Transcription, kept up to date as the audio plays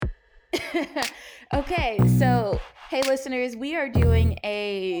Okay, so hey, listeners, we are doing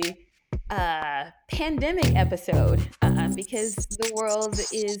a pandemic episode because the world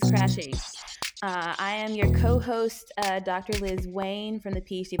is crashing. I am your co host, Dr. Liz Wayne from the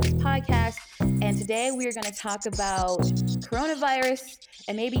PhD Plus podcast, and today we are going to talk about coronavirus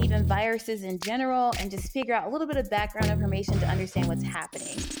and maybe even viruses in general and just figure out a little bit of background information to understand what's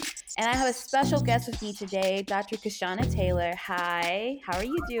happening. And I have a special guest with me today, Dr. Kashana Taylor. Hi, how are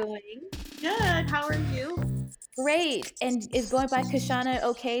you doing? Good. How are you? Great. And is going by Kashana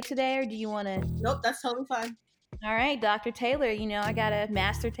okay today, or do you want to? Nope, that's totally fine. All right, Dr. Taylor, I got a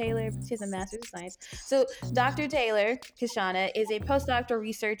Master Taylor. She has a Master's of Science. So, Dr. Taylor, Kashana, is a postdoctoral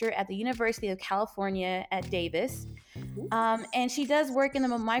researcher at the University of California at Davis. And she does work in the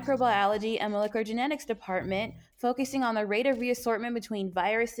microbiology and molecular genetics department, focusing on the rate of reassortment between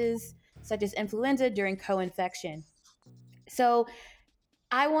viruses such as influenza during co infection. So,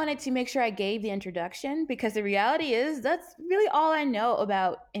 I wanted to make sure I gave the introduction because the reality is that's really all I know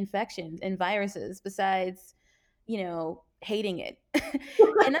about infections and viruses besides, hating it.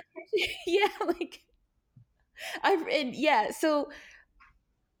 And that's actually, yeah, like so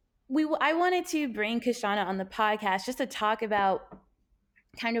I wanted to bring Kashana on the podcast just to talk about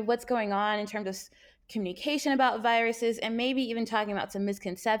kind of what's going on in terms of communication about viruses and maybe even talking about some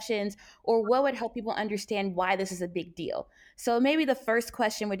misconceptions or what would help people understand why this is a big deal. So maybe the first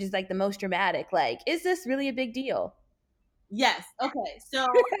question, which is like the most dramatic, like, is this really a big deal? Yes. Okay. So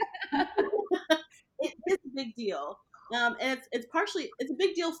it is a big deal, and it's a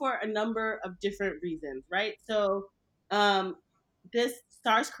big deal for a number of different reasons, right? So, um, this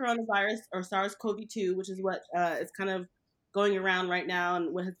SARS coronavirus or SARS-CoV-2, which is what is kind of going around right now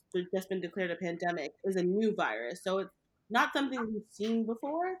and what has just been declared a pandemic, is a new virus. So it's not something we've seen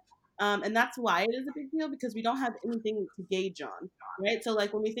before, and that's why it is a big deal because we don't have anything to gauge on, right? So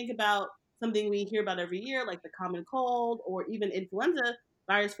like when we think about something we hear about every year, like the common cold or even influenza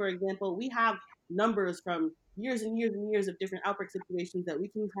virus, for example, we have numbers from years and years and years of different outbreak situations that we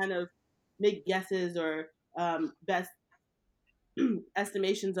can kind of make guesses or best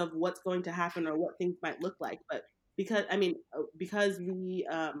estimations of what's going to happen or what things might look like. But because we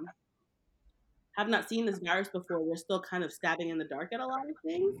have not seen this virus before, we're still kind of stabbing in the dark at a lot of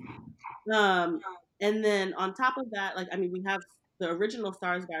things. Um, and then on top of that, we have the original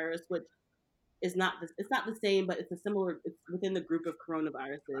SARS virus, which is not it's not the same, but it's within the group of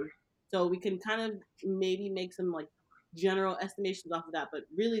coronaviruses. So we can kind of maybe make some like general estimations off of that, but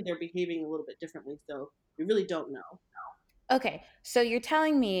really they're behaving a little bit differently. So we really don't know. Okay, so you're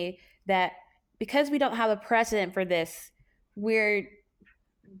telling me that because we don't have a precedent for this, we're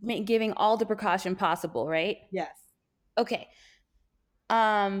giving all the precaution possible, right? Yes. Okay.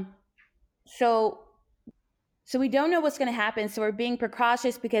 Um so so we don't know what's going to happen, so we're being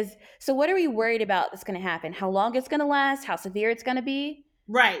precautious because so what are we worried about that's going to happen? How long it's going to last, how severe it's going to be?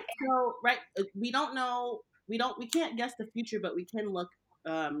 Right. So right, we don't know. We can't guess the future, but we can look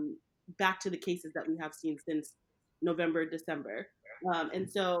back to the cases that we have seen since November, December. And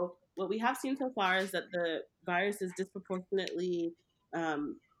so what we have seen so far is that the virus is disproportionately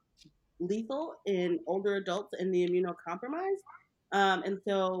um, lethal in older adults and the immunocompromised. And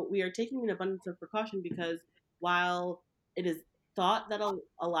so we are taking an abundance of precaution because while it is thought that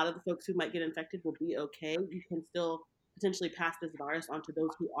a lot of the folks who might get infected will be okay, you can still potentially pass this virus on to those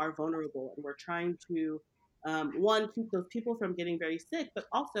who are vulnerable. And we're trying to, one, keep those people from getting very sick, but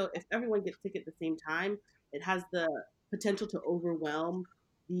also if everyone gets sick at the same time, it has the potential to overwhelm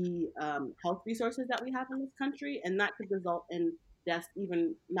the health resources that we have in this country, and that could result in deaths,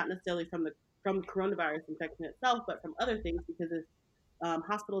 even not necessarily from coronavirus infection itself, but from other things. Because if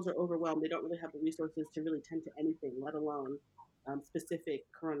hospitals are overwhelmed, they don't really have the resources to really tend to anything, let alone specific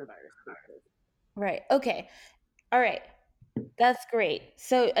coronavirus cases. Right. Okay. All right. That's great.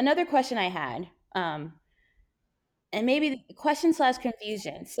 So another question I had, and maybe the question slash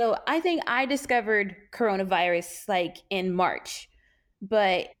confusion. So I think I discovered coronavirus like in March,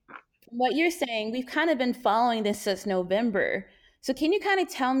 but from what you're saying, we've kind of been following this since November. So can you kind of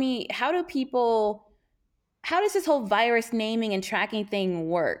tell me how does this whole virus naming and tracking thing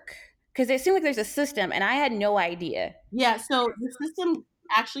work? Because it seems like there's a system, and I had no idea. Yeah, so the system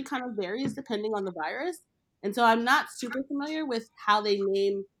actually kind of varies depending on the virus. And so I'm not super familiar with how they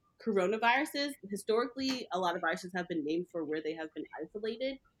name coronaviruses. Historically, a lot of viruses have been named for where they have been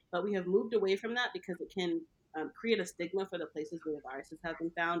isolated, but we have moved away from that because it can create a stigma for the places where the viruses have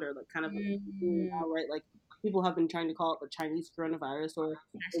been found, or like kind of like Mm, now, right? Like people have been trying to call it the Chinese coronavirus, or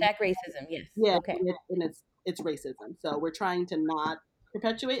hashtag racism. Yes. yeah, Okay. and it's racism. So we're trying to not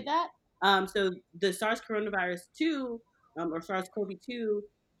perpetuate that. So the SARS coronavirus 2, or SARS-CoV-2,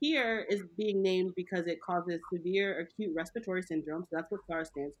 here is being named because it causes severe acute respiratory syndrome. So that's what SARS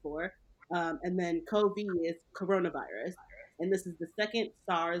stands for. And then CoV is coronavirus. And this is the second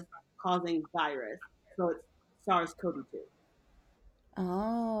SARS causing virus. So it's SARS-CoV-2.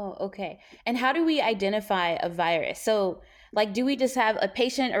 Oh, okay. And how do we identify a virus? So, like, do we just have a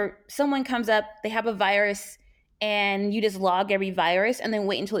patient or someone comes up, they have a virus, and you just log every virus and then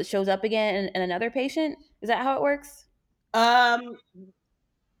wait until it shows up again in another patient? Is that how it works? Um,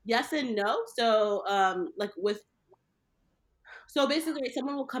 yes and no. So, like with so basically,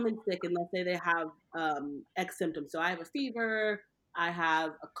 someone will come in sick and let's say they have X symptoms. So I have a fever, I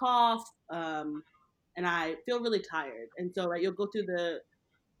have a cough, and I feel really tired. And so, right, you'll go through the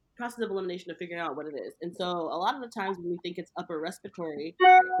process of elimination of figuring out what it is. And so, a lot of the times when we think it's upper respiratory,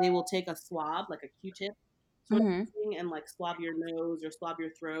 they will take a swab, like a Q-tip sort of Mm-hmm. thing, and like swab your nose or swab your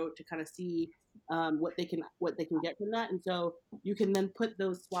throat to kind of see what they can get from that. And so, you can then put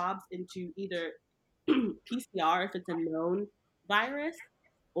those swabs into either PCR if it's a known virus,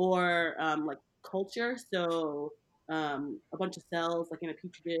 or like culture. So a bunch of cells, like in a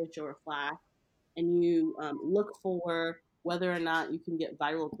petri dish or a flask, and you look for whether or not you can get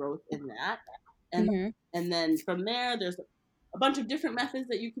viral growth in that. And Mm-hmm. and then from there, there's a bunch of different methods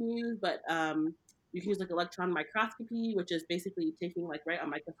that you can use, but you can use like electron microscopy, which is basically taking like a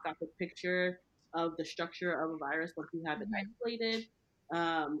microscopic picture of the structure of a virus once you have it Mm-hmm. isolated.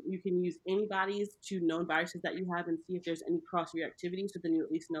 You can use antibodies to known viruses that you have and see if there's any cross reactivity. So then you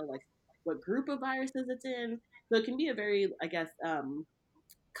at least know like what group of viruses it's in. So it can be a very, I guess,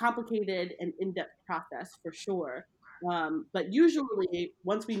 complicated and in-depth process for sure. But usually,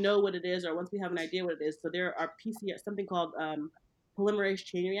 once we know what it is, or once we have an idea what it is, so there are PCR, something called polymerase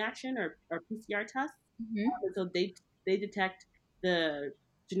chain reaction, or PCR tests. Mm-hmm. And so they detect the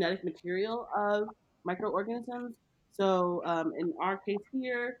genetic material of microorganisms. So in our case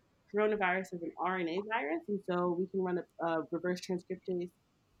here, coronavirus is an RNA virus, and so we can run a reverse transcriptase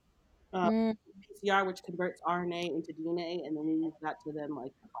uh, Mm-hmm. PCR, which converts RNA into DNA, and then we use that to then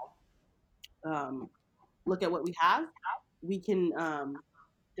like um, look at what we have. We can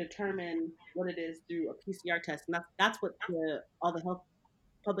determine what it is through a PCR test, and that's what all the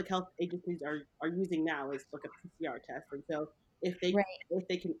public health agencies are using now is like a PCR test. And so if they Right. if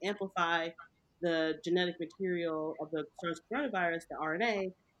they can amplify the genetic material of the SARS coronavirus, the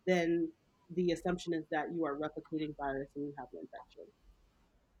RNA, then the assumption is that you are replicating virus and you have an infection.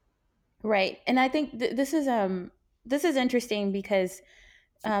 Right. And I think this is interesting because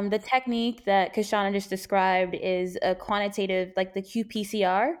the technique that Kashana just described is a quantitative, like the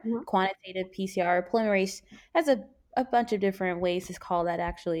qPCR, Mhm. quantitative PCR polymerase has a bunch of different ways to call that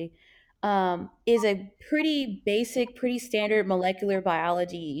actually. Is a pretty basic, pretty standard molecular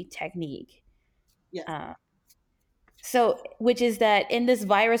biology technique. Yes. Uh, so, which is that in this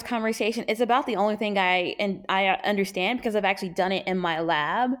virus conversation, it's about the only thing I understand because I've actually done it in my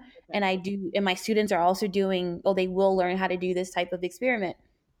lab, Okay. and I do, and my students are also doing. Well, they will learn how to do this type of experiment.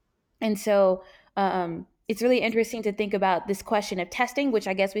 And so it's really interesting to think about this question of testing, which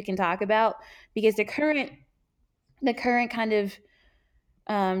I guess we can talk about because the current kind of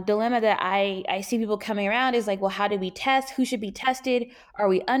dilemma that I see people coming around is like, well, how do we test? Who should be tested? Are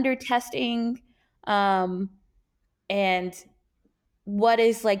we under testing? And what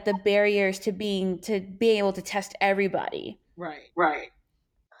is like the barriers to being able to test everybody? Right. Right.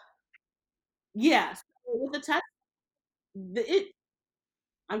 Yes. So with the test, it.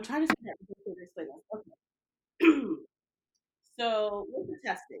 I'm trying to figure out how to explain this. Okay. So with the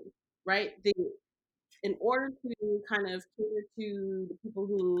testing, right? In order to kind of cater to the people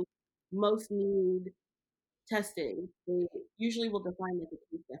who most need testing, they usually will define like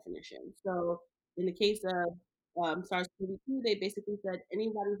a case definition. So in the case of SARS-CoV-2, they basically said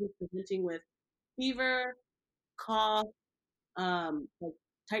anybody who's presenting with fever, cough, like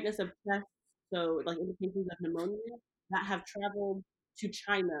tightness of chest, so like indications of pneumonia that have traveled to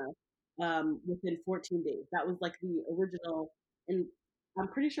China within 14 days. That was like the original, and I'm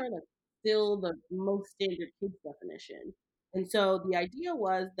pretty sure that's still the most standard case definition. And so the idea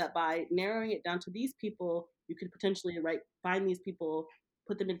was that by narrowing it down to these people, you could potentially find these people,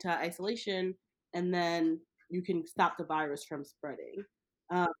 put them into isolation, and then you can stop the virus from spreading.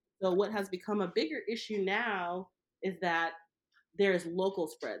 Um, so what has become a bigger issue now is that there's local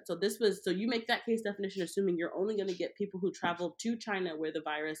spread. So you make that case definition assuming you're only going to get people who traveled to China where the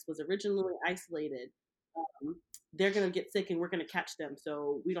virus was originally isolated. Um, they're going to get sick and we're going to catch them.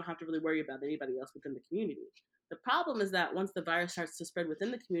 So we don't have to really worry about anybody else within the community. The problem is that once the virus starts to spread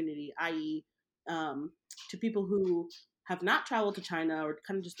within the community, i.e., to people who have not traveled to China or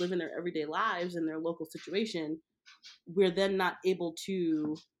kind of just live in their everyday lives in their local situation, we're then not able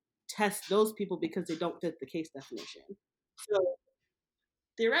to test those people because they don't fit the case definition. So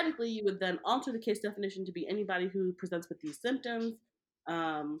theoretically, you would then alter the case definition to be anybody who presents with these symptoms,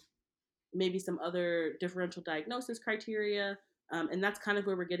 um, maybe some other differential diagnosis criteria, and that's kind of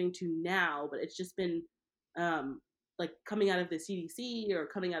where we're getting to now. But it's just been um, like coming out of the CDC or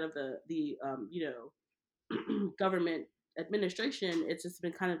coming out of the government administration. It's just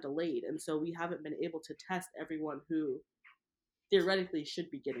been kind of delayed, and so we haven't been able to test everyone who theoretically should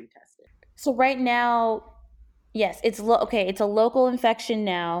be getting tested. So right now, yes, okay. It's a local infection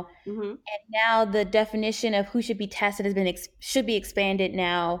now, Mm-hmm. and now the definition of who should be tested should be expanded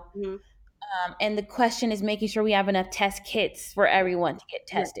now. Mm-hmm. And the question is making sure we have enough test kits for everyone to get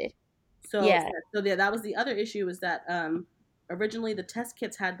Yeah. tested. So Yeah. yeah, that was the other issue, was that originally the test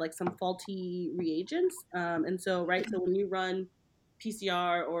kits had like some faulty reagents, and so so when you run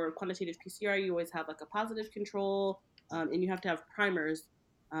PCR or quantitative PCR, you always have like a positive control, and you have to have primers,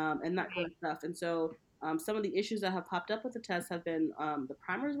 and that kind of stuff. And so some of the issues that have popped up with the tests have been the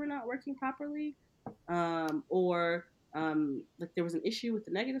primers were not working properly, or like there was an issue with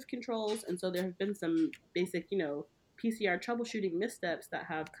the negative controls, and so there have been some basic, PCR troubleshooting missteps that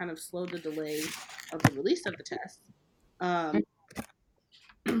have kind of slowed the delay of the release of the test.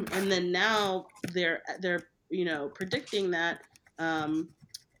 And then now they're predicting that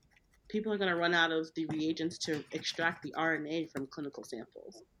people are going to run out of the reagents to extract the RNA from clinical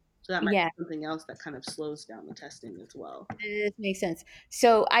samples. So that might be something else that kind of slows down the testing as well. This makes sense.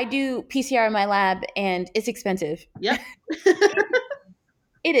 So I do PCR in my lab, and it's expensive. Yep.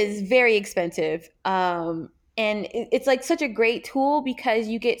 It is very expensive. And it's like such a great tool because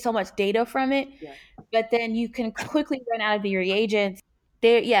you get so much data from it, but then you can quickly run out of the reagents.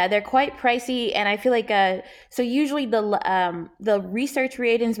 They're quite pricey, and I feel like so usually the research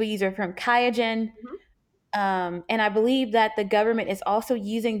reagents we use are from QIAGEN, and I believe that the government is also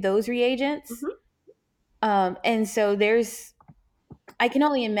using those reagents. And so I can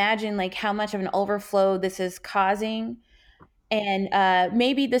only imagine like how much of an overflow this is causing. And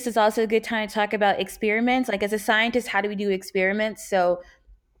maybe this is also a good time to talk about experiments. Like as a scientist, how do we do experiments? So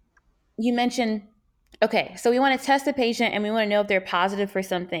you mentioned, okay, so we want to test the patient and we want to know if they're positive for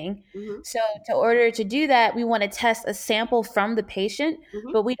something. So in order to do that, we want to test a sample from the patient,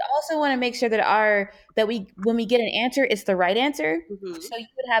 but we also want to make sure that when we get an answer, it's the right answer. So you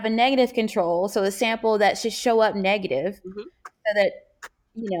would have a negative control, so a sample that should show up negative, so that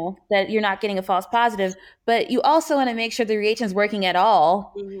that you're not getting a false positive. But you also want to make sure the reagent's working at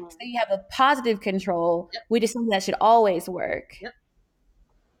all. So you have a positive control, which is something that should always work.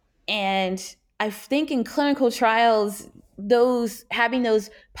 And I think in clinical trials, having those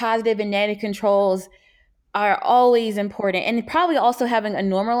positive and negative controls are always important, and probably also having a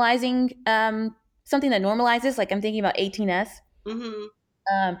normalizing something that normalizes. Like I'm thinking about 18S.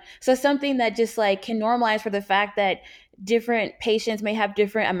 So something that just like can normalize for the fact that different patients may have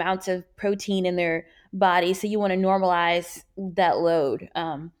different amounts of protein in their body, so you want to normalize that load.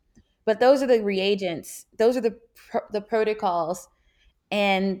 But those are the reagents. Those are the protocols.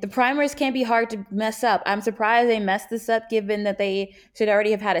 And the primers can be hard to mess up. I'm surprised they messed this up, given that they should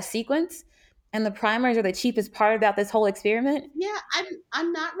already have had a sequence. And the primers are the cheapest part about this whole experiment. Yeah,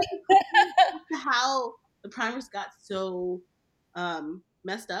 I'm not really sure how the primers got so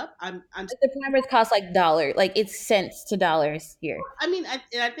messed up. The primers cost like $1, like it's cents to dollars here. I mean,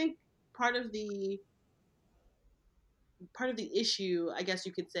 I think part of the issue, I guess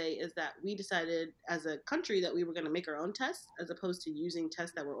you could say, is that we decided as a country that we were going to make our own tests as opposed to using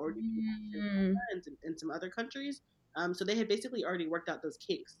tests that were already in some other countries. So they had basically already worked out those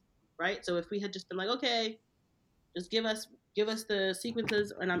kinks, right? So if we had just been like, okay, just give us the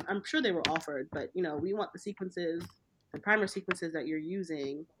sequences, and I'm sure they were offered, but we want the sequences, the primer sequences that you're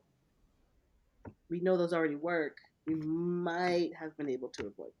using. We know those already work. We might have been able to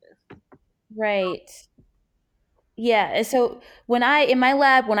avoid this. Right. Yeah. So in my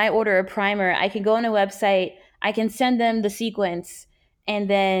lab, when I order a primer, I can go on a website, I can send them the sequence, and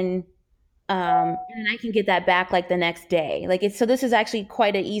then I can get that back like the next day. So this is actually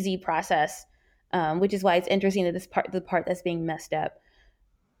quite an easy process, which is why it's interesting that the part that's being messed up.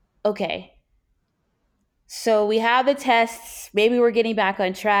 Okay. So we have the tests. Maybe we're getting back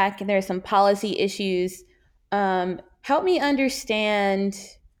on track, and there are some policy issues. Help me understand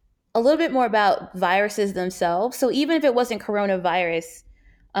a little bit more about viruses themselves. So even if it wasn't coronavirus,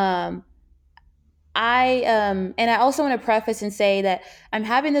 I also want to preface and say that I'm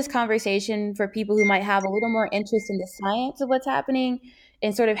having this conversation for people who might have a little more interest in the science of what's happening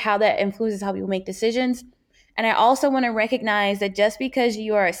and sort of how that influences how people make decisions. And I also want to recognize that just because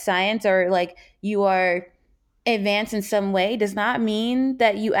you are a science or like you are advanced in some way does not mean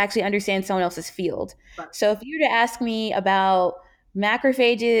that you actually understand someone else's field. Right. So if you were to ask me about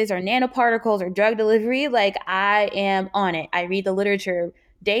macrophages or nanoparticles or drug delivery, like I am on it. I read the literature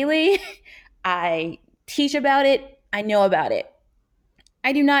daily. I teach about it. I know about it.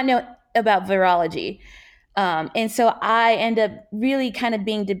 I do not know about virology. And so I end up really kind of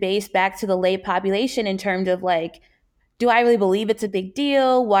being debased back to the lay population in terms of like, do I really believe it's a big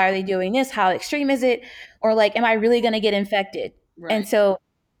deal? Why are they doing this? How extreme is it? Or like, am I really going to get infected? And Right. so,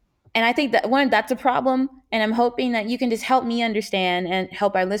 and I think that one, that's a problem. And I'm hoping that you can just help me understand and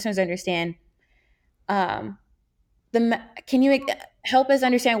help our listeners understand. Um, can you help us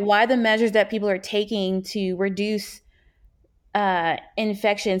understand why the measures that people are taking to reduce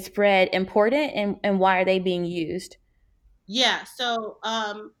infection spread important, and why are they being used? Yeah. So,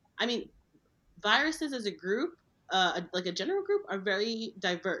 I mean, viruses as a group, like a general group, are very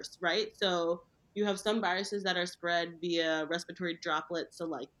diverse, right? So you have some viruses that are spread via respiratory droplets, so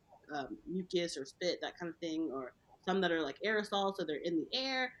like mucus or spit, that kind of thing, or some that are like aerosols, so they're in the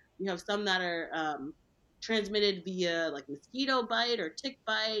air. You have some that are transmitted via like mosquito bite or tick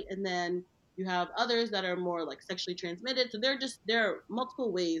bite, and then you have others that are more like sexually transmitted. So there are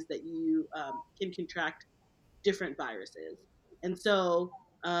multiple ways that you can contract different viruses. And so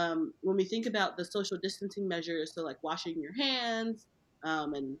when we think about the social distancing measures, so like washing your hands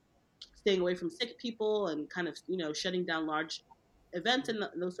and staying away from sick people and kind of, shutting down large events and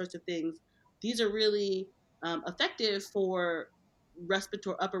those sorts of things, these are really effective for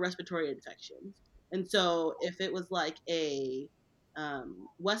upper respiratory infections. And so if it was like a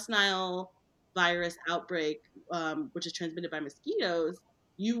West Nile virus outbreak, which is transmitted by mosquitoes,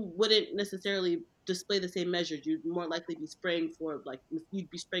 you wouldn't necessarily display the same measures. You'd more likely be spraying for like you'd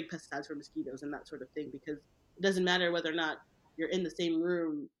be spraying pesticides for mosquitoes and that sort of thing, because it doesn't matter whether or not you're in the same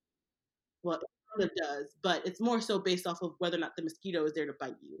room. Well, it does, but it's more so based off of whether or not the mosquito is there to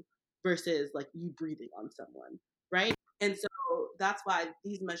bite you versus like you breathing on someone, right? And so that's why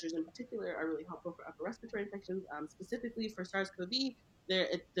these measures in particular are really helpful for upper respiratory infections, specifically for SARS-CoV.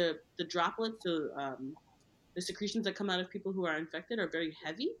 The droplets, so the secretions that come out of people who are infected are very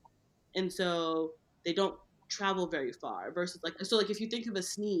heavy, and so they don't travel very far. Versus like if you think of a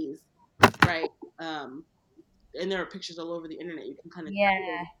sneeze, right? Um, and there are pictures all over the internet. You can kind of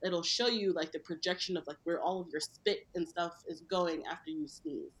Yeah. it'll show you like the projection of like where all of your spit and stuff is going after you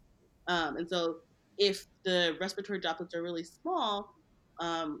sneeze. And so if the respiratory droplets are really small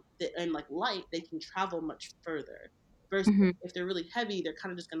and like light, they can travel much further. Versus Hmm. if they're really heavy, they're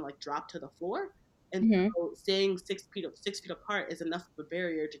kind of just going to like drop to the floor. And Hmm. so staying 6 feet apart is enough of a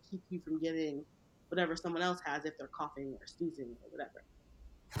barrier to keep you from getting whatever someone else has if they're coughing or sneezing or whatever.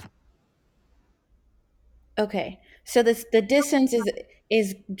 Okay. So this the distance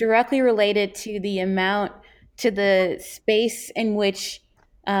is directly related to the amount to the space in which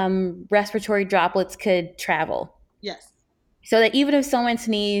respiratory droplets could travel. Yes. So that even if someone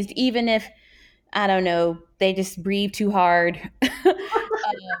sneezed, even if I don't know, they just breathe too hard,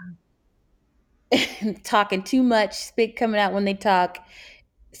 talking too much, spit coming out when they talk,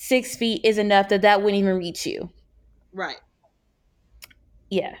 6 feet is enough that wouldn't even reach you. Right.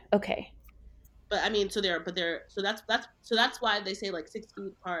 Yeah. Okay. But I mean, so that's why they say like 6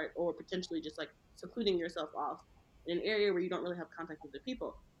 feet apart, or potentially just like secluding yourself off in an area where you don't really have contact with the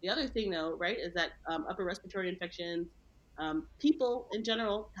people. The other thing, though, right, is that upper respiratory infections, people in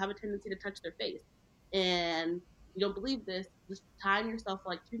general have a tendency to touch their face, and if you don't believe this, just time yourself for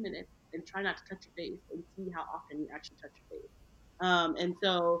like 2 minutes and try not to touch your face and see how often you actually touch your face. And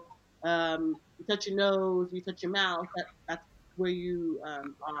so you touch your nose, you touch your mouth. That's where you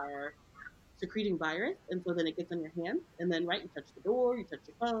are secreting virus, and so then it gets on your hands, and then right, you touch the door, you touch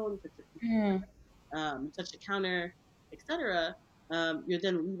your phone, you touch your Mm. you touch the counter, etc. You're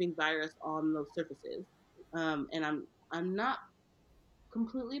then leaving virus on those surfaces, and I'm not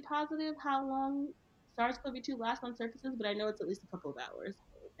completely positive how long SARS-CoV-2 lasts on surfaces, but I know it's at least a couple of hours.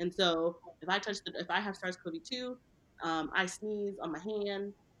 And so if I have SARS-CoV-2, I sneeze on my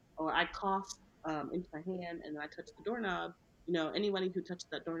hand or I cough into my hand and then I touch the doorknob. Anyone who touches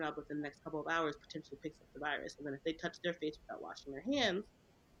that doorknob within the next couple of hours potentially picks up the virus. And then if they touch their face without washing their hands,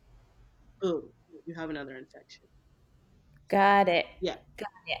 boom, you have another infection. Got it. Yeah. Got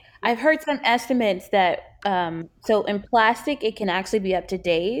it. I've heard some estimates that so in plastic it can actually be up to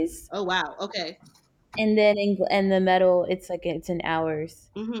days, Oh wow. Okay. and then in the metal it's in hours,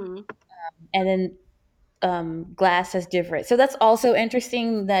 Mm-hmm. and then glass is different. So that's also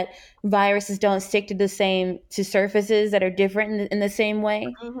interesting that viruses don't stick to surfaces that are different in the same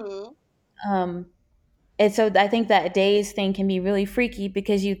way. Mm-hmm. Um, and so I think that days thing can be really freaky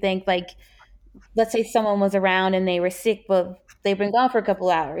because you think like let's say someone was around and they were sick, but they've been gone for a couple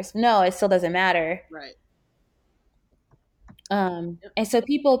hours. No, it still doesn't matter. Right. Yep. And so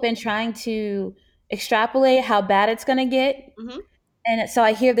people have been trying to extrapolate how bad it's going to get. Hmm. And so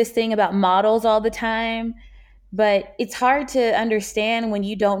I hear this thing about models all the time, but it's hard to understand when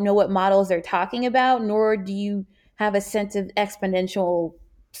you don't know what models they're talking about, nor do you have a sense of exponential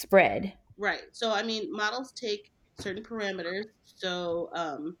spread. Right. So I mean, models take certain parameters. So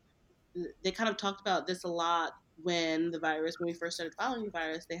they kind of talked about this a lot when we first started following the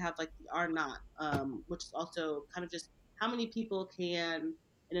virus. They have like the R naught, which is also kind of just how many people can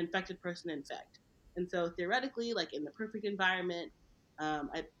an infected person infect. And so theoretically, like in the perfect environment,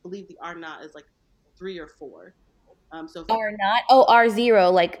 I believe the R naught is like 3 or 4. So if like R not? Oh,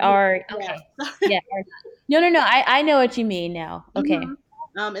 R0, like R. yeah, Okay. Yeah. R, no, no, no. I know what you mean now. Okay. hmm.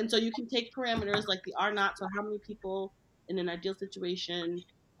 And so you can take parameters like the R naught. So how many people in an ideal situation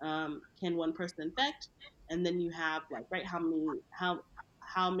can one person infect? And then you have like right how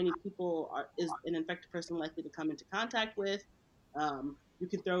many people is an infected person likely to come into contact with? You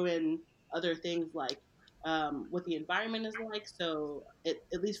can throw in other things like what the environment is like. So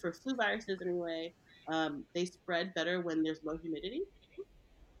at least for flu viruses anyway, they spread better when there's low humidity.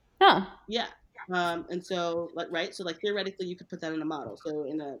 Huh. Yeah. And so like right, so like theoretically you could put that in a model. So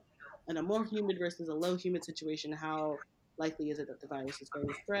in a more humid versus a low humid situation, how likely is it that the virus is going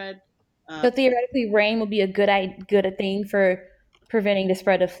to spread? Um, So theoretically, rain would be a good thing for preventing the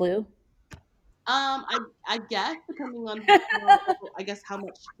spread of flu. I guess depending on I guess how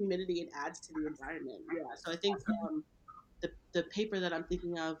much humidity it adds to the environment. Yeah. So I think the paper that I'm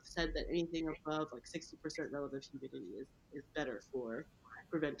thinking of said that anything above like 60% relative humidity is better for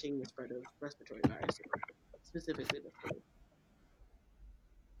preventing the spread of respiratory viruses, specifically the flu.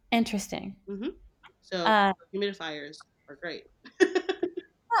 Interesting. Hmm. So Uh, humidifiers are great.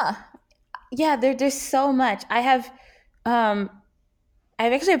 huh. Yeah, there's so much. Um, I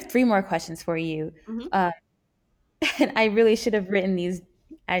actually have three more questions for you. Hmm. Uh, and I really should have written these.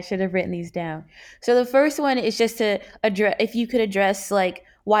 I should have written these down. So the first one is just to address, if you could address like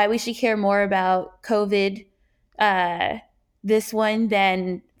why we should care more about COVID, uh, this one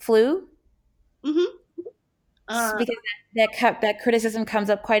than flu, Hmm. Uh, because that criticism comes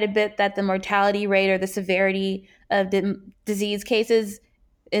up quite a bit that the mortality rate or the severity of the disease cases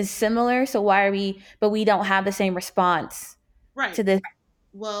is similar. So why are we? But we don't have the same response right. to this.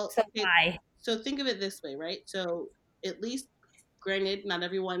 Well, So okay. why? So think of it this way, right? So at least, granted, not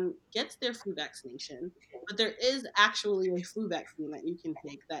everyone gets their flu vaccination, but there is actually a flu vaccine that you can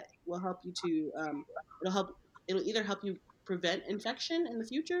take that will help you to. It'll help. It'll either help you prevent infection in the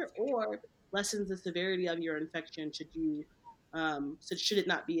future or lessens the severity of your infection so should it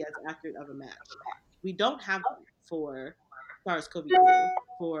not be as accurate of a match. We don't have one for SARS-CoV-2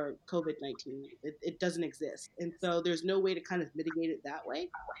 for COVID-19. It doesn't exist, and so there's no way to kind of mitigate it that way.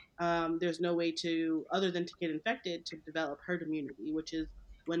 There's no way to, other than to get infected, to develop herd immunity, which is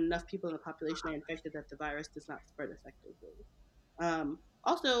when enough people in the population are infected that the virus does not spread effectively.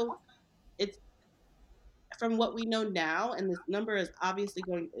 Also, it's from what we know now, and this number is obviously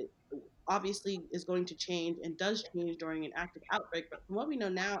is going to change and does change during an active outbreak. But from what we know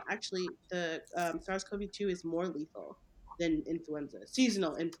now, actually, the SARS-CoV-2 is more lethal than influenza,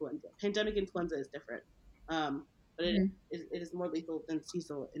 seasonal influenza. Pandemic influenza is different, but it is more lethal than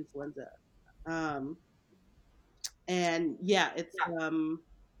seasonal influenza. Um, and yeah, it's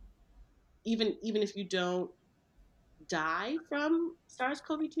even if you don't die from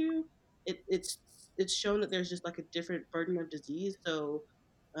SARS-CoV-2, it's shown that there's just like a different burden of disease. So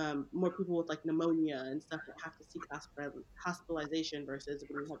more people with like pneumonia and stuff that have to seek hospitalization versus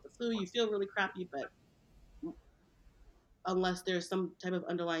when you have the flu, you feel really crappy, but unless there's some type of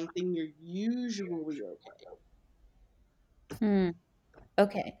underlying thing, you're usually okay. Hmm.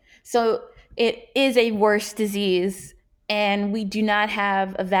 Okay. So it is a worse disease, and we do not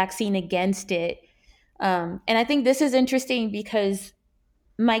have a vaccine against it. And I think this is interesting because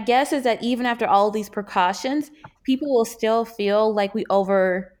my guess is that even after all these precautions, people will still feel like we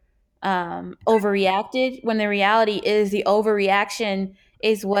overreacted. When the reality is, the overreaction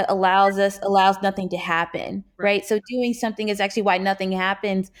is what allows nothing to happen, Right. right? So doing something is actually why nothing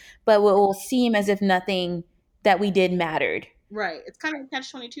happens, but what will seem as if nothing that we did mattered. Right. It's kind of a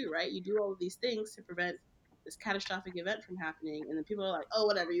catch-22, right? You do all of these things to prevent this catastrophic event from happening, and then people are like, "Oh,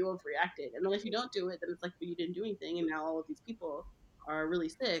 whatever, you overreacted." And then if you don't do it, then it's like, "But you didn't do anything," and now all of these people are really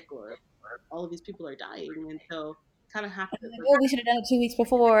sick, or all of these people are dying, and so kind of have to Like, like, oh, we should have done it 2 weeks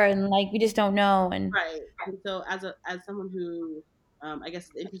before, and like we just don't know. And right. And so as someone who I guess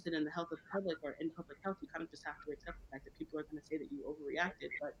is interested in the health of the public or in public health, you kind of just have to accept the fact that people are going to say that you overreacted,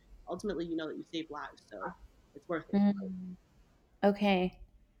 but ultimately you know that you save lives, so it's worth it. Mm, okay.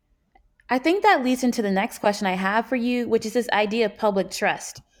 I think that leads into the next question I have for you, which is this idea of public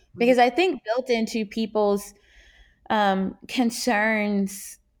trust. Mhm. Because I think built into people's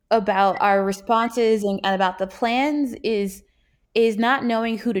concerns about our responses and about the plans is not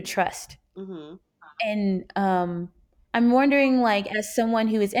knowing who to trust. Mhm. And I'm wondering, like, as someone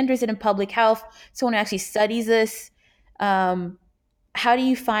who is interested in public health, someone who actually studies this, um, how do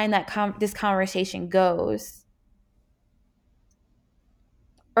you find that this conversation goes,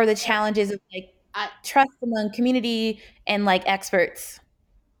 or the challenges of like I trust among community and like experts?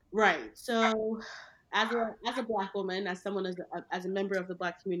 Right. So, as a Black woman, as someone as a member of the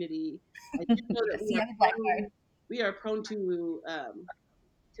Black community, I do know that Yes, you have a black we are prone to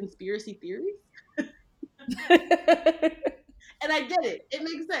conspiracy theories, card. and I get it. It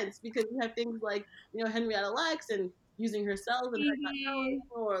makes sense because you have things like Henrietta Lacks and using her cells and her not knowing,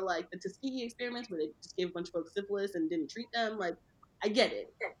 or like the Tuskegee experiments where they just gave a bunch of folks syphilis and didn't treat them. Like, I get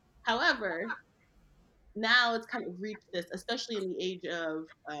it. However, now it's kind of reached this, especially in the age of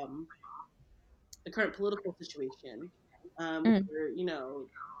the current political situation, Mm, where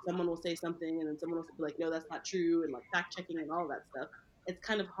someone will say something and then someone else will be like, no, that's not true, and like fact checking and all that stuff. It's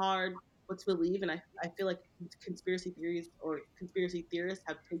kind of hard what to believe, and I feel like conspiracy theories or conspiracy theorists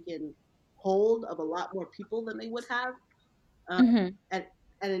have taken hold of a lot more people than they would have um, mhm. at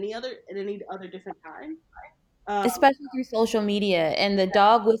at any other different time. Um, Especially through social media and the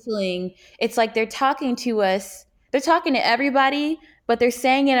dog whistling. It's like they're talking to us. They're talking to everybody, but they're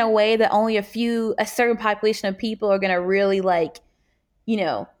saying it in a way that only a certain population of people are going to really like, you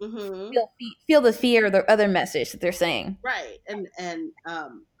know, mhm. feel the fear of the other message that they're saying. Right, and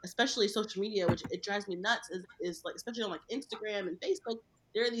especially social media, which it drives me nuts, is like, especially on like Instagram and Facebook,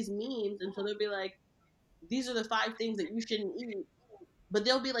 there are these memes, and so they'll be like, these are the 5 things that you shouldn't eat, but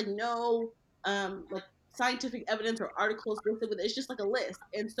there'll be like no like scientific evidence or articles listed with it. It's just like a list,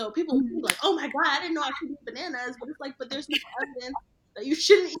 and so people will be Mhm. like, oh my god, I didn't know I couldn't eat bananas, but it's like, but there's no evidence that you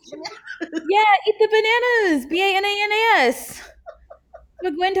shouldn't eat bananas. Yeah, eat the bananas. Bananas.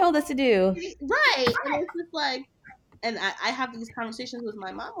 What Gwen told us to do. Right, and it's just like, and I have these conversations with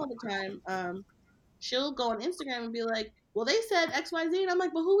my mom all the time. She'll go on Instagram and be like, "Well, they said X, Y, Z," and I'm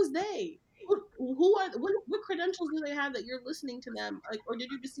like, "But who is they? Who are what credentials do they have that you're listening to them? Like, or did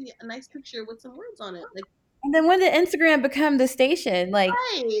you just see a nice picture with some words on it? Like, And then when did Instagram become the station? Like,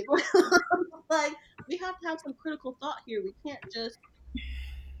 right? Like, we have to have some critical thought here. We can't just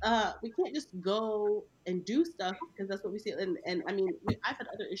go and do stuff because that's what we see. And I mean, I've had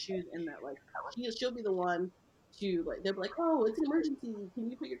other issues in that, like, she'll be the one to, like, they'll be like, oh, it's an emergency, can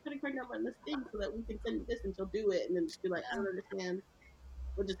you put your credit card number in this thing so that we can send you this, and she'll do it, and then just be like, I don't understand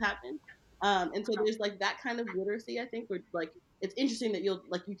what just happened. And so there's like that kind of literacy, I think, where like it's interesting that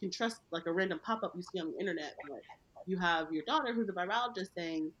you can trust like a random pop-up you see on the internet, and like you have your daughter who's a virologist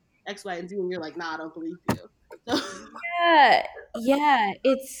saying X, Y, and Z, and you're like, nah, I don't believe you. So yeah, yeah, yeah,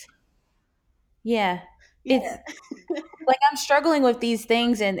 it's yeah. like I'm struggling with these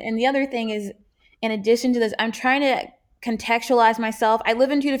things, and the other thing is, in addition to this, I'm trying to contextualize myself. I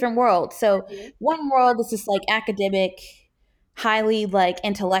live in two different worlds. So Mhm. one world is just like academic, highly like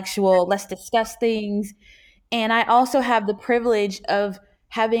intellectual, let's discuss things. And I also have the privilege of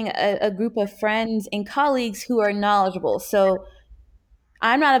having a group of friends and colleagues who are knowledgeable. So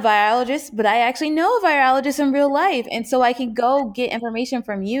I'm not a biologist, but I actually know a virologist in real life. And so I can go get information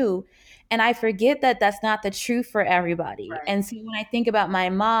from you. And I forget that that's not the truth for everybody. Right. And so when I think about my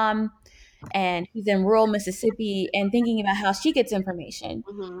mom and who's in rural Mississippi and thinking about how she gets information,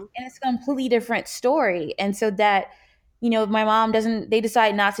 Hmm. and it's a completely different story. And so that, my mom doesn't, they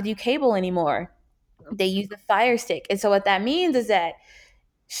decide not to do cable anymore. They use the Fire Stick. And so what that means is that,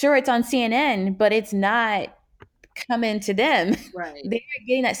 sure, it's on CNN, but it's not coming to them. Right. They're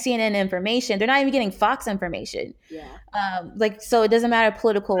getting that CNN information. They're not even getting Fox information. Yeah. Like, so it doesn't matter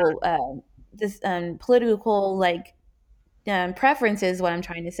political like preferences. What I'm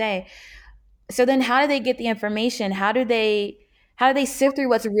trying to say. So then, how do they get the information? How do they sift through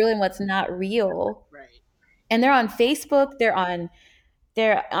what's real and what's not real? Right. And they're on Facebook. They're on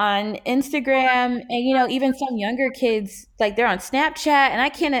Instagram, and even some younger kids, like, they're on Snapchat. And I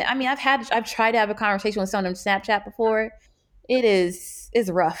can't. I mean, I've tried to have a conversation with someone on Snapchat before. It's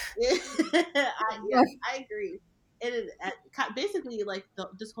rough. Yeah, I agree. It is basically like the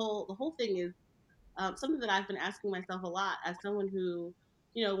whole thing is something that I've been asking myself a lot as someone who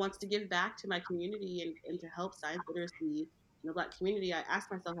wants to give back to my community and to help science literacy in the Black community. I ask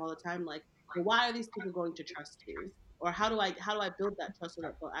myself all the time, like, well, why are these people going to trust you, or how do I build that trust so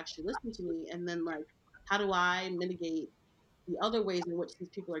that they'll actually listen to me, and then like how do I mitigate the other ways in which these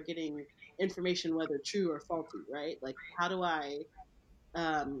people are getting information, whether true or faulty, right? Like, how do I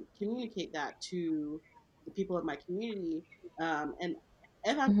communicate that to the people of my community? And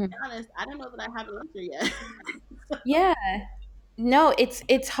if I'm Mhm. honest, I don't know that I have an answer yet. Yeah. No,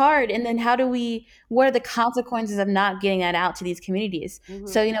 it's hard. And then how do we, what are the consequences of not getting that out to these communities? Hmm.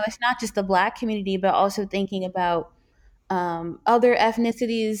 So, it's not just the Black community, but also thinking about other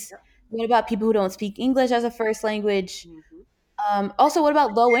ethnicities. Yep. What about people who don't speak English as a first language? Hmm. Also, what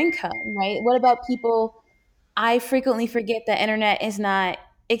about low income, right? What about people? I frequently forget that internet is not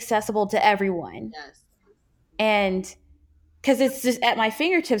accessible to everyone. Yes. And because it's just at my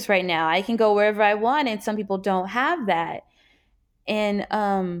fingertips right now, I can go wherever I want, and some people don't have that. And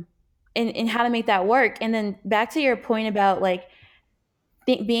how to make that work. And then back to your point about like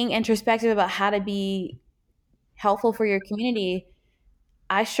being introspective about how to be helpful for your community.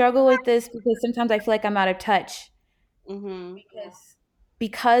 I struggle with this because sometimes I feel like I'm out of touch Hmm.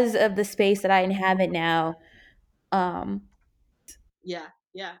 because of the space that I inhabit now. Um, Yeah.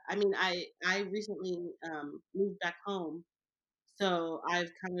 Yeah. I mean, I recently moved back home, so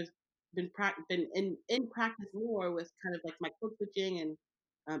I've kind of been in practice more with kind of like my code switching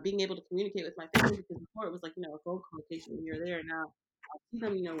and being able to communicate with my family, because before it was like, a phone call occasionally here or there. Now I see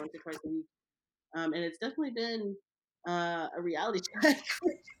them, once or twice a week, and it's definitely been a reality check.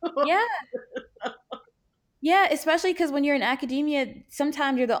 yeah, yeah, especially because when you're in academia,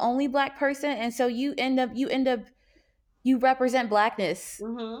 sometimes you're the only Black person, and so you represent Blackness,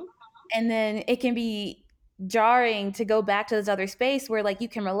 Hmm. and then it can be jarring to go back to this other space where like you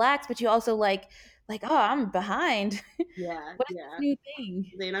can relax, but you also like, oh, I'm behind. Yeah, What is this yeah. new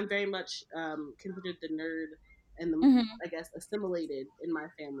thing? And I'm very much considered the nerd and the, Hmm. I guess, assimilated in my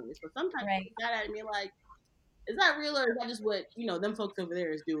family. So sometimes Right. people got at me like, is that real, or is that just what them folks over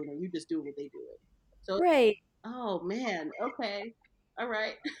there is doing, and you just doing what they doing? So, Right. oh man, okay, all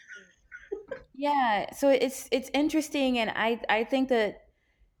right. Yeah. So it's interesting, and I think that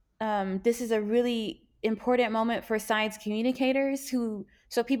this is a really important moment for science communicators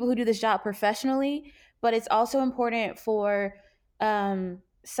so people who do this job professionally, but it's also important for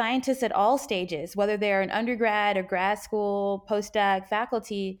scientists at all stages, whether they're an undergrad or grad school, postdoc,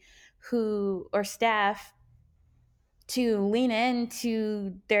 faculty who or staff, to lean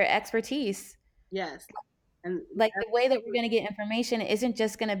into their expertise. Yes, and Like the way that we're going to get information isn't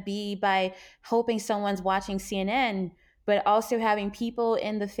just going to be by hoping someone's watching CNN, but also having people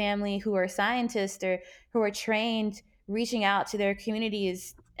in the family who are scientists or who are trained reaching out to their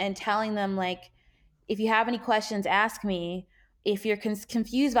communities and telling them like, if you have any questions, ask me. If you're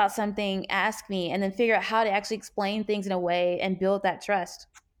confused about something, ask me, and then figure out how to actually explain things in a way and build that trust.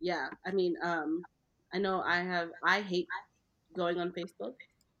 yeah, I mean, I know I hate going on Facebook.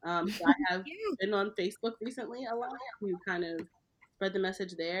 So I have Yeah. been on Facebook recently a lot to kind of spread the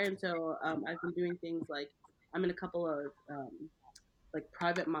message there, and so I've been doing things like I'm in a couple of like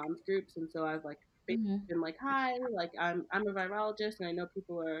private moms groups, and so I've like basically Hmm. been like, hi, like I'm a virologist, and I know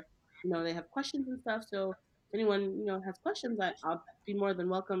people are, they have questions and stuff. So if anyone has questions, I'll be more than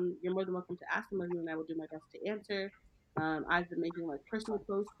welcome. You're more than welcome to ask them of me, and I will do my best to answer. I've been making like personal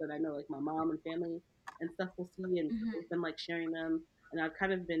posts that I know like my mom and family and stuff will see, and they've been like sharing them, and I've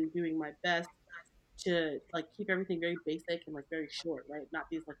kind of been doing my best to like keep everything very basic and like very short, right? Not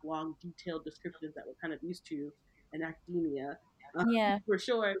these like long, detailed descriptions that we're kind of used to in academia, Yeah. for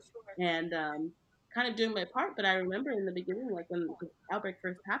sure. And kind of doing my part. But I remember in the beginning, like when the outbreak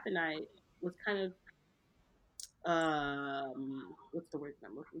first happened, I was kind of what's the word that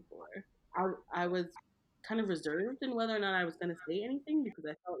I'm looking for? I was kind of reserved in whether or not I was going to say anything, because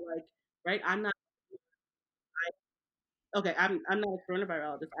I felt like, right, I'm not okay. I'm not a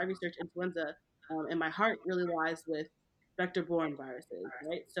coronavirologist. I research influenza, and my heart really lies with vector-borne viruses,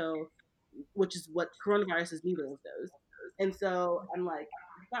 right? So, which is what coronavirus is, neither of those. And so I'm like,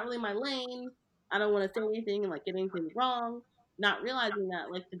 it's not really my lane. I don't want to say anything and like get anything wrong. Not realizing that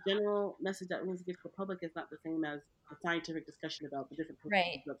like the general message that we need to give to the public is not the same as a scientific discussion about the different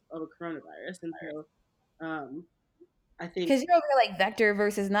Right. processes of a coronavirus. And so um, I think, Because you're over here like vector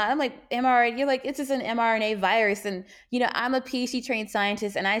versus not. I'm like mRNA. You're like it's just an mRNA virus, and I'm a PhD trained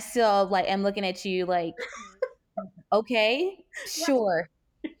scientist, and I still like am looking at you like, okay, sure,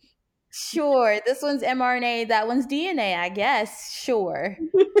 sure. This one's mRNA, that one's DNA. I guess, sure.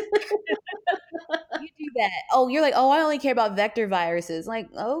 You do that. Oh, you're like, oh, I only care about vector viruses. Like,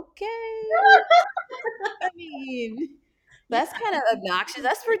 okay. I mean, yeah, that's kind of obnoxious.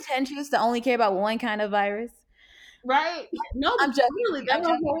 That's pretentious to only care about one kind of virus. right. No, I'm but joking. literally, there I'm are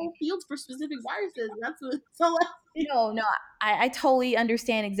joking. whole fields for specific viruses. That's what, so like, No, no, I totally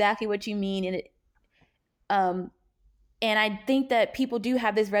understand exactly what you mean, and um, And I think that people do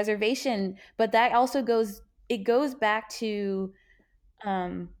have this reservation, but that also goes back to,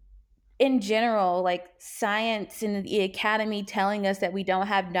 in general, like science and the academy telling us that we don't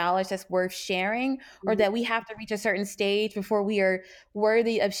have knowledge that's worth sharing, or Mm-hmm. that we have to reach a certain stage before we are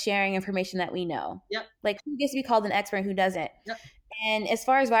worthy of sharing information that we know. Yep. Like, who gets to be called an expert and who doesn't? Yep. And as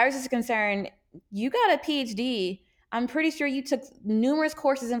far as viruses is concerned, you got a PhD. I'm pretty sure you took numerous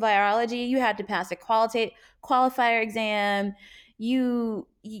courses in virology. You had to pass a qualifier exam. You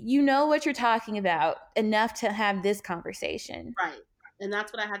know what you're talking about enough to have this conversation. Right. And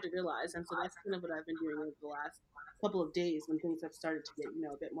that's what I had to realize. And so that's kind of what I've been doing over the last couple of days when things have started to get,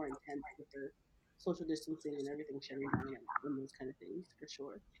 a bit more intense with the social distancing and everything shutting down and those kind of things, for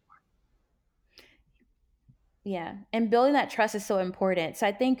sure. Yeah. And building that trust is so important. So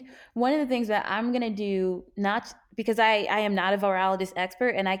I think one of the things that I'm going to do, not because I am not a virologist expert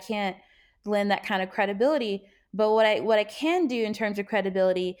and I can't lend that kind of credibility, but what I can do in terms of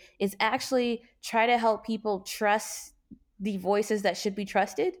credibility is actually try to help people trust the voices that should be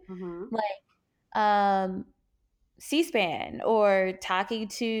trusted. Mm-hmm. Like, C-SPAN, or talking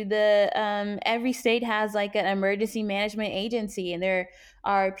to the every state has like an emergency management agency, and there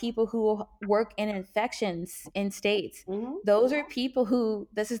are people who work in infections in states. Mm-hmm. Those are people who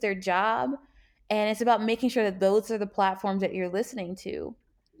this is their job, and it's about making sure that those are the platforms that you're listening to,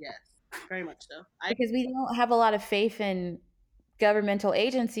 Yes, very much so. because we don't have a lot of faith in governmental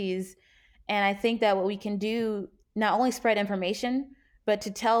agencies. And I think that what we can do, not only spread information, but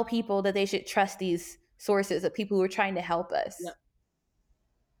to tell people that they should trust these sources of people who are trying to help us. Yep.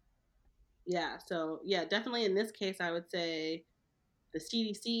 Yeah, so yeah, definitely in this case, I would say the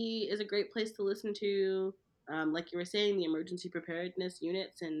CDC is a great place to listen to. Like you were saying, the emergency preparedness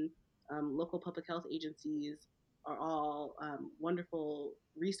units and local public health agencies are all wonderful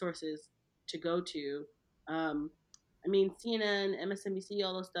resources to go to. I mean, CNN, MSNBC,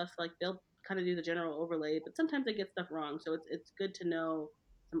 all those stuff, like they'll kind of do the general overlay, but sometimes they get stuff wrong. So it's good to know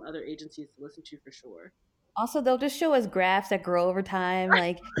some other agencies to listen to for sure. Also, they'll just show us graphs that grow over time.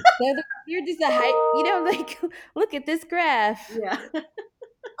 Like, you're just a height, like, look at this graph. Yeah.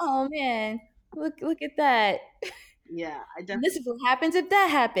 Oh man, look at that. Yeah, I And definitely. this is what happens if that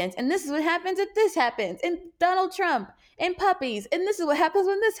happens, and this is what happens if this happens, and Donald Trump and puppies, and this is what happens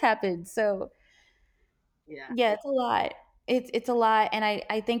when this happens. So Yeah. yeah, it's a lot. It's a lot, and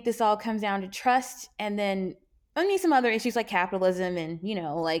I think this all comes down to trust, and then I mean some other issues like capitalism, and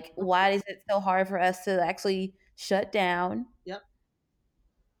like, why is it so hard for us to actually shut down? Yep.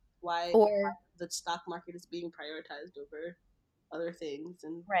 Why Or the stock market is being prioritized over other things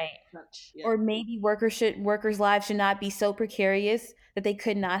and right. such. Yeah. Or maybe workers' lives should not be so precarious that they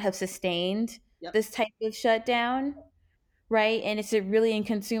could not have sustained Yep. this type of shutdown, right? And is it really a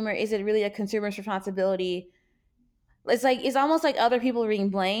consumer's responsibility? It's almost like other people are being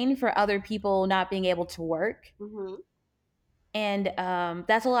blamed for other people not being able to work. Mm-hmm. And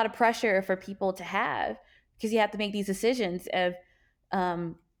that's a lot of pressure for people to have, because you have to make these decisions of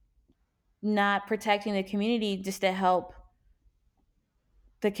um, not protecting the community just to help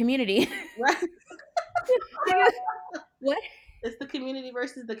the community. Right. What? It's the community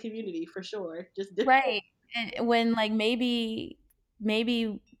versus the community for sure. Just different. Right. And when, like, maybe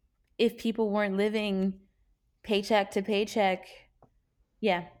if people weren't living paycheck to paycheck,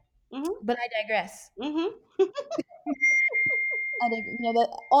 yeah. Mm-hmm. But I digress. Mm-hmm. That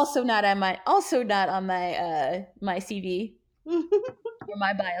also not on my my CV or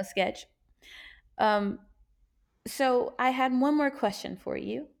my bio sketch. So I had one more question for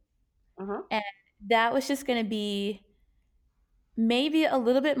you, Uh-huh. and that was just going to be maybe a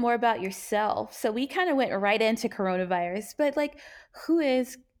little bit more about yourself. So we kind of went right into coronavirus, but like, who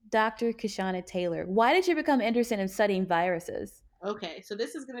is Dr. Kishana Taylor? Why did you become interested in studying viruses? Okay, so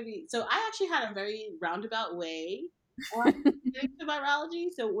this is going to be. So I actually had a very roundabout way on getting to virology.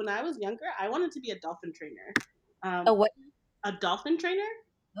 So when I was younger, I wanted to be a dolphin trainer. Oh, what? A dolphin trainer.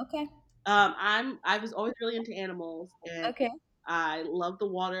 Okay. I was always really into animals, and Okay. I love the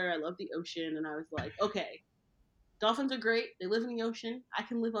water. I love the ocean, and I was like, okay, dolphins are great. They live in the ocean. I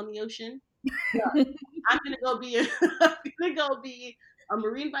can live on the ocean. Yeah. I'm gonna go be a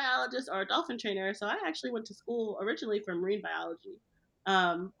marine biologist or a dolphin trainer. So I actually went to school originally for marine biology,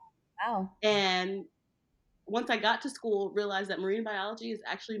 Wow. and once I got to school, realized that marine biology is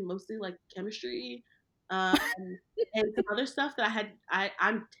actually mostly like chemistry, um, and some other stuff that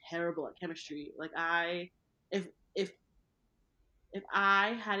I'm terrible at chemistry. Like if if if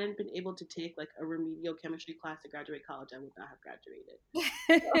I hadn't been able to take like a remedial chemistry class to graduate college, I would not have graduated.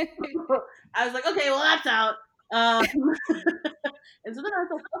 I was like, okay, well that's out. And so then I was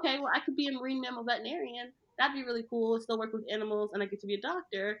like, okay, well I could be a marine mammal veterinarian. that'd be really cool. Still work with animals, and I get to be a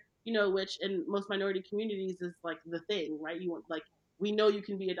doctor. Which in most minority communities is like the thing, right? You want like we know you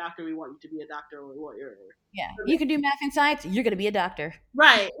can be a doctor. We want you to be a doctor or a lawyer. Yeah, you can do math and science. You're gonna be a doctor.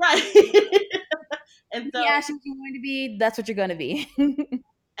 Right, right. And so, Yeah, what you want to be, that's what you're gonna be.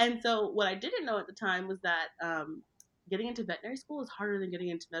 and so, what I didn't know at the time was that getting into veterinary school is harder than getting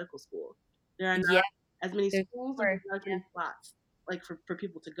into medical school. There are Yeah, not as many there's schools and more. there's not as many spots like for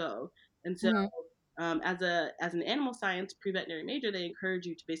people to go. And so, Hmm. as an animal science pre-veterinary major, they encourage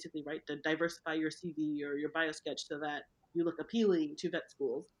you to basically diversify your CV or your bio sketch so that you look appealing to vet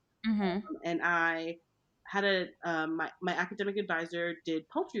schools. Hmm. And I had my academic advisor did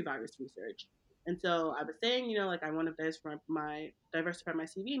poultry virus research. And so I was saying, like I want to diversify my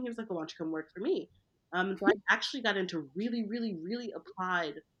CV, and he was like, "Well, why don't you come work for me?" So I actually got into really, really, really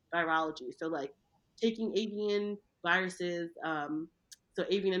applied virology. So like taking avian viruses, so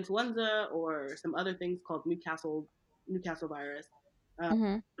avian influenza or some other things called Newcastle virus,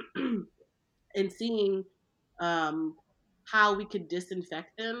 um, Hmm. and seeing um, how we could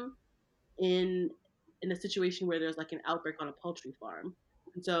disinfect them in a situation where there's like an outbreak on a poultry farm.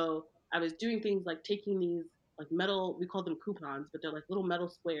 And so I was doing things like taking these like metal, we call them coupons, but they're like little metal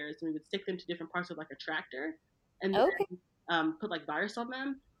squares, and we would stick them to different parts of like a tractor, and Okay. then put like virus on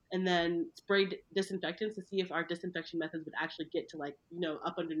them, and then spray disinfectants to see if our disinfection methods would actually get to like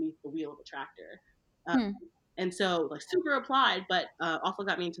up underneath the wheel of a tractor. Um, Hmm. and so like super applied, but also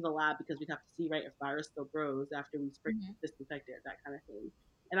got me into the lab because we'd have to see right if virus still grows after we spray Hmm. disinfectant, that kind of thing.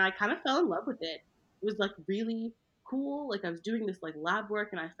 And I kind of fell in love with it. It was like really cool. Like I was doing this like lab work,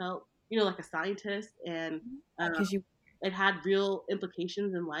 and I felt like a scientist, and um, Because you. it had real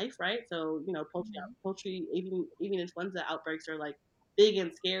implications in life, right? So Mhm. poultry avian influenza outbreaks are like big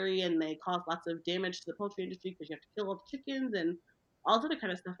and scary, and they cause lots of damage to the poultry industry because you have to kill all the chickens and all this other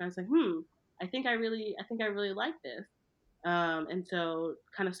kind of stuff. And I was like, I think I really like this. And so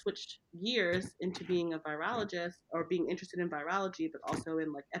kind of switched gears into being a virologist or being interested in virology, but also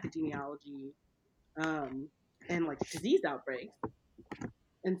in like epidemiology, um, and like disease outbreaks.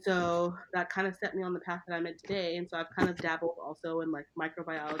 And so that kind of set me on the path that I'm in today. And so I've kind of dabbled also in like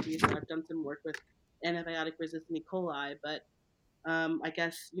microbiology. So I've done some work with antibiotic resistant E. coli, but I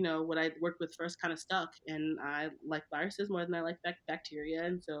guess what I worked with first kind of stuck, and I like viruses more than I like bacteria,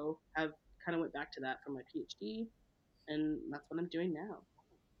 and so I've kind of went back to that for my PhD, and that's what I'm doing now.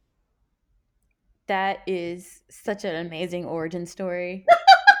 That is such an amazing origin story.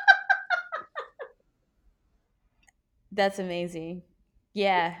 That's amazing.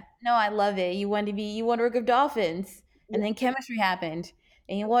 Yeah. No, I love it. You want to work with dolphins, and then chemistry happened,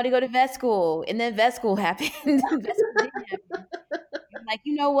 and you want to go to vet school, and then vet school happened. Vet school didn't happen. You're like,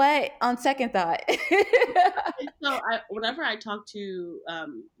 you know what? On second thought. And so whenever I talk to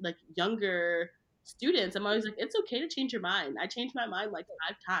like younger students, I'm always like, it's okay to change your mind. I changed my mind like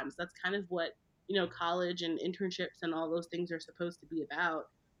 5 times. That's kind of what college and internships and all those things are supposed to be about.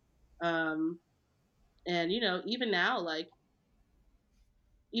 Um, and even now, like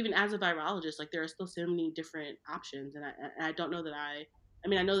even as a virologist, like there are still so many different options, and I don't know that I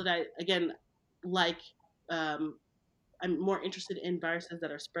mean I know that I again like um, I'm more interested in viruses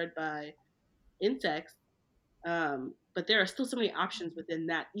that are spread by insects. But there are still so many options within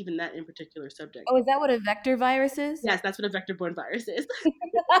that, even that in particular subject. Oh, is that what a vector virus is? Yes, that's what a vector-borne virus is.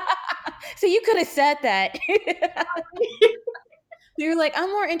 So you could have said that. You're like, I'm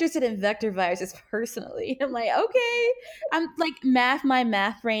more interested in vector viruses personally. I'm like, okay. I'm like math. My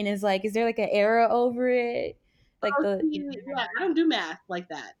math brain is like, is there like an arrow over it? Like Oh, the see, yeah, I don't do math like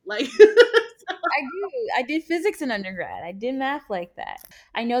that. Like, I do. I did physics in undergrad. I did math like that.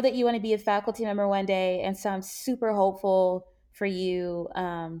 I know that you want to be a faculty member one day, and so I'm super hopeful for you.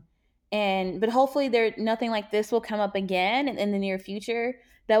 But hopefully there nothing like this will come up again in the near future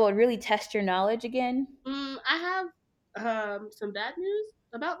that would really test your knowledge again. I have some bad news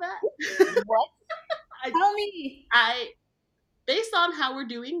about that. What? I, Tell me. I, based on how we're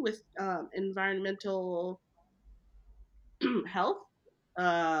doing with environmental health,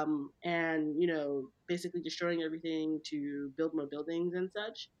 and basically destroying everything to build more buildings and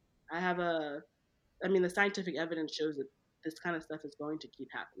such. I have I mean, the scientific evidence shows that this kind of stuff is going to keep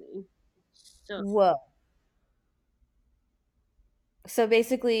happening. So, Whoa. So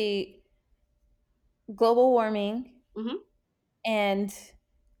basically, global warming mhm. and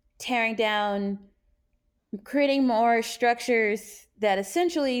tearing down, creating more structures that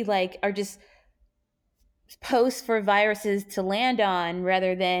essentially like are just posts for viruses to land on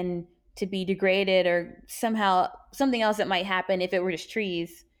rather than to be degraded or somehow something else that might happen if it were just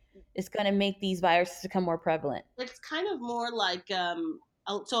trees is going to make these viruses become more prevalent. It's kind of more like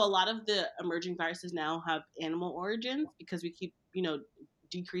so a lot of the emerging viruses now have animal origins because we keep,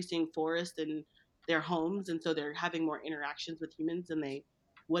 decreasing forests and their homes, and so they're having more interactions with humans than they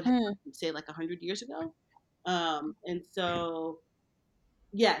would have, Hmm. say, like 100 years ago. And so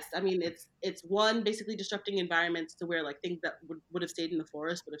yes, I mean it's one, basically disrupting environments to where like things that would have stayed in the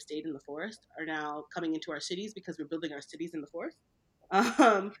forest would have stayed in the forest are now coming into our cities because we're building our cities in the forest.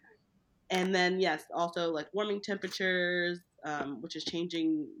 Um, and then yes, also like warming temperatures, which is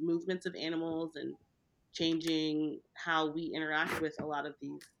changing movements of animals and changing how we interact with a lot of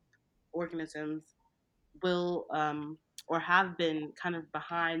these organisms will, or have been kind of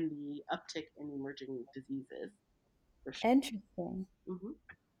behind the uptick in emerging diseases for sure. Interesting. Hmm.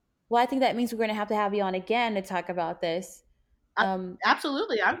 Well, I think that means we're going to have you on again to talk about this. Um,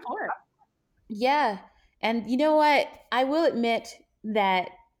 Absolutely, I'm for it. yeah. And you know what? I will admit that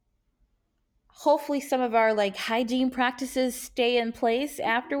hopefully some of our like hygiene practices stay in place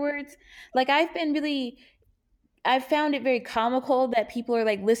afterwards. Like I've found it very comical that people are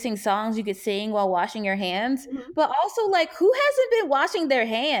like listing songs you could sing while washing your hands, Mhm. but also like who hasn't been washing their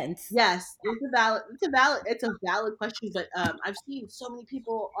hands? Yes, it's a valid question. But I've seen so many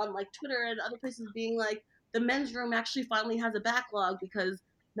people on like Twitter and other places being like, the men's room actually finally has a backlog because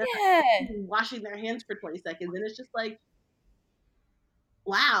they're Yeah. not washing their hands for 20 seconds, and it's just like,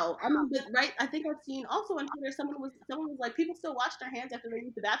 wow. I mean, but right, I think I've seen also on Twitter someone was like, people still wash their hands after they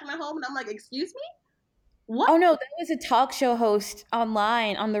use the bathroom at home, and I'm like, excuse me, what? Oh no, that was a talk show host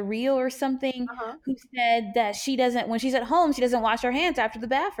online on the Reel or something Uh-huh. who said that she doesn't, when she's at home, she doesn't wash her hands after the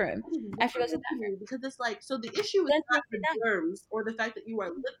bathroom, That is after she goes to wild the to bathroom. me because it's like, so the issue is Then she not has to the sit down. germs or the fact that you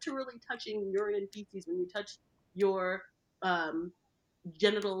are literally touching urine and feces when you touch your um,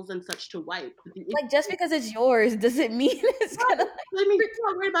 genitals and such to wipe. But the Like just issue, because it's yours doesn't mean it's gonna right? like I mean, you're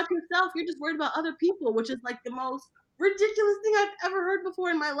not worried about yourself. You're just worried about other people, which is like the most ridiculous thing I've ever heard before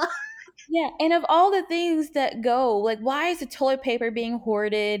in my life. yeah, and of all the things that go, like why is the toilet paper being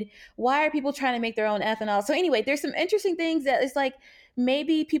hoarded? Why are people trying to make their own ethanol? So anyway, there's some interesting things that it's like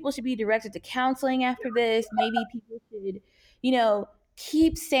maybe people should be directed to counseling after this. Maybe people should, you know,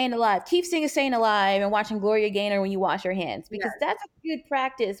 keep staying alive, keep staying alive and watching Gloria Gaynor when you wash your hands because Yeah. that's a good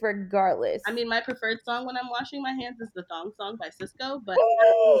practice regardless. I mean, my preferred song when I'm washing my hands is the Thong Song by Cisco, but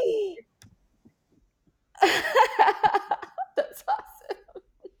That's awesome.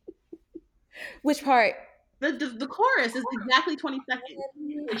 Which part? the chorus is exactly 20 seconds.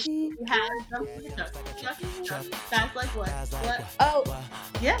 And she has them fast like what? Oh,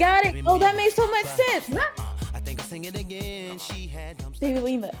 Yeah. got it. Oh, that makes so much sense. Yeah. I think I'll sing it again. She had Baby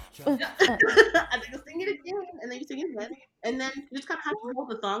Lima. Yeah. I think I'll sing it again, and then you sing it again, and then you just kind of have to hold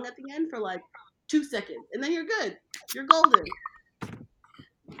the thong at the end for like 2 seconds, and then you're good. You're golden.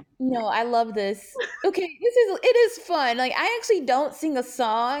 No, I love this. Okay, it is fun. Like I actually don't sing a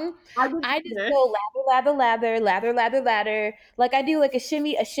song. I didn't I just either. go lather, lather, lather, lather, lather, lather. Like I do like a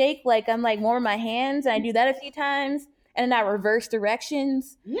shimmy, a shake, like I'm like warming my hands, and I do that a few times, and then I reverse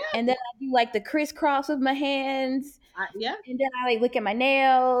directions, Yeah. and then I do like the crisscross with my hands, Yeah. and then I like look at my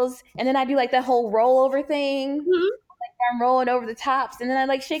nails, and then I do like that whole rollover thing. Mhm. I'm rolling over the tops, and then I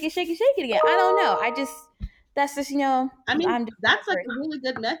like shake it, shake it, shake it again. I don't know. I just that's just I mean, I'm just that's like different. a really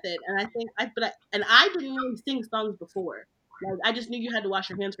good method, and I think I didn't really sing songs before. Like I just knew you had to wash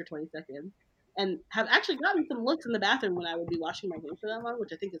your hands for 20 seconds, and have actually gotten some looks in the bathroom when I would be washing my hands for that long, which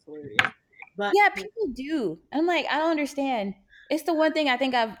I think is hilarious. But Yeah, people do. I'm like, I don't understand. It's the one thing I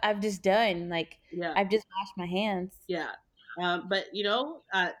think I've just done. Like yeah, I've just washed my hands. yeah. But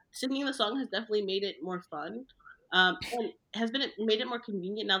singing the song has definitely made it more fun, and has been made it more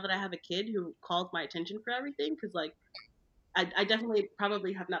convenient now that I have a kid who calls my attention for everything. Because like, I definitely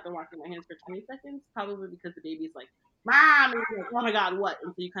probably have not been washing my hands for 20 seconds, probably because the baby's like, "Mom," and you're like, "Oh my god, what?"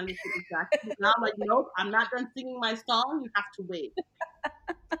 And so you kind of just get distracted. And I'm like, "Nope, I'm not done singing my song. You have to wait."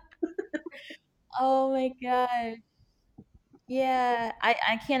 Oh my god. Yeah,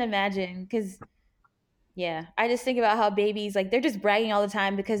 I can't imagine because yeah, I just think about how babies like they're just bragging all the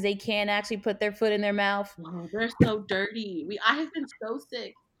time because they can't actually put their foot in their mouth. Oh, they're so dirty. I have been so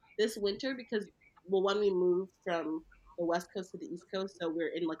sick this winter because, well, when we moved from the West Coast to the East Coast, so we're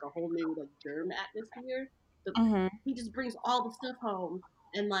in like a whole new like germ atmosphere. So Hmm. he just brings all the stuff home,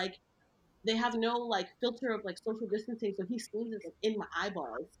 and like they have no like filter of like social distancing, so he sneezes like in my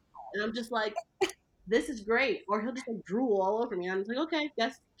eyeballs, and I'm just like, this is great. Or he'll just like drool all over me. And I'm just like, okay,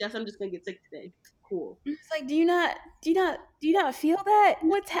 guess I'm just gonna get sick today. Cool. It's like, do you not feel that?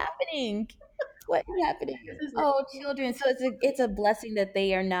 What's happening? What is happening? This is Oh, children. So it's a blessing that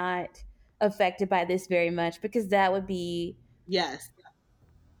they are not affected by this very much because that would be yes.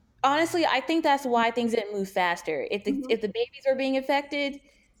 Honestly, I think that's why things didn't move faster. If the babies are being affected,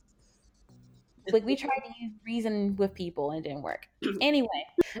 like we tried to use reason with people and it didn't work. Anyway,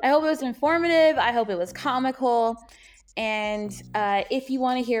 I hope it was informative. I hope it was comical. And if you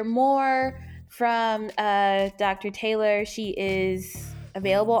want to hear more from Dr. Taylor, she is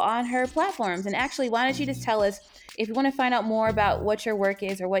available on her platforms. And actually, why don't you just tell us if you want to find out more about what your work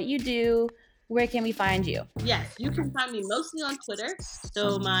is or what you do, where can we find you? Yes, you can find me mostly on Twitter.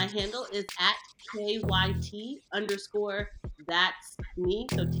 So my handle is at KYT_that's me.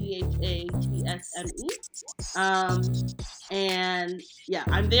 So THATSME. And yeah,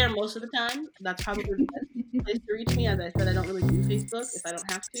 I'm there most of the time. That's probably the best place to reach me. As I said, I don't really do Facebook if I don't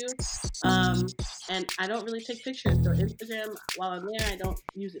have to. And I don't really take pictures. So Instagram, while I'm there, I don't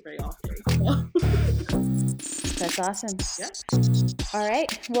use it very often. So. That's awesome. Yeah. All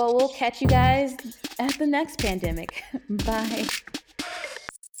right. Well, we'll catch you guys at the next pandemic. Bye.